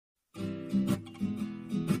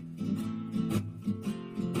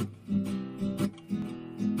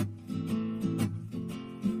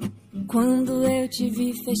Quando eu te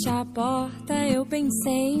vi fechar a porta, eu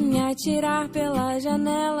pensei em me atirar pela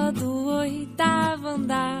janela do 8º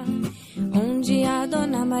andar, onde a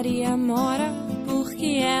Dona Maria mora,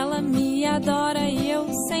 porque ela me adora e eu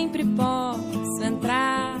sempre posso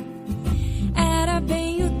entrar. Era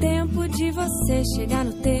bem o tempo de você chegar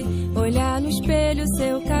no T, olhar no espelho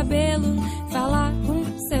seu cabelo, falar com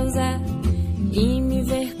seu Zé e me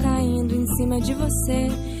ver caindo em cima de você,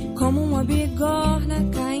 como uma bigorna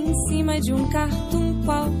cai em cima de um cartoon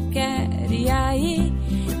qualquer. E aí,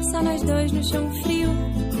 só nós dois no chão frio,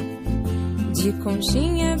 de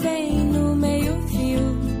conchinha bem no meio-fio,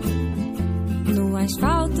 no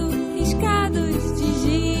asfalto riscados de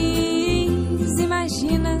giz.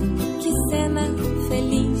 Imagina que cena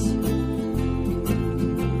feliz.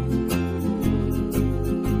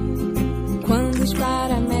 Quando os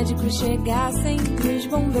paramédicos chegassem e os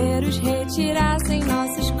bombeiros retirassem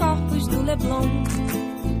nossos corpos do Leblon,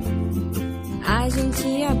 a gente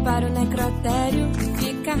ia para o necrotério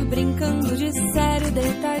ficar brincando de sério,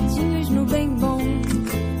 deitadinhos no bem bom,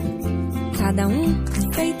 cada um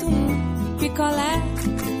feito um picolé,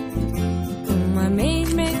 uma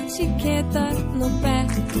mesma etiqueta no pé.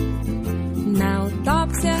 Na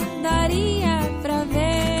autópsia daria pra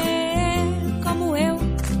ver como eu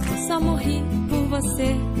só morri por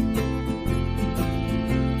você.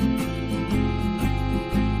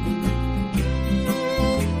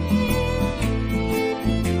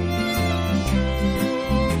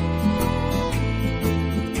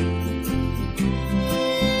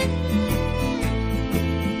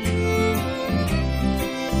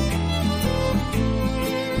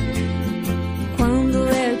 Quando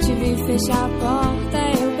eu te vi fechar a porta,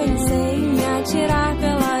 eu pensei em me atirar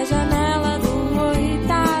pela janela do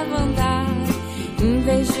 8º andar. Em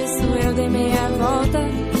vez disso eu dei meia volta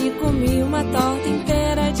e comi uma torta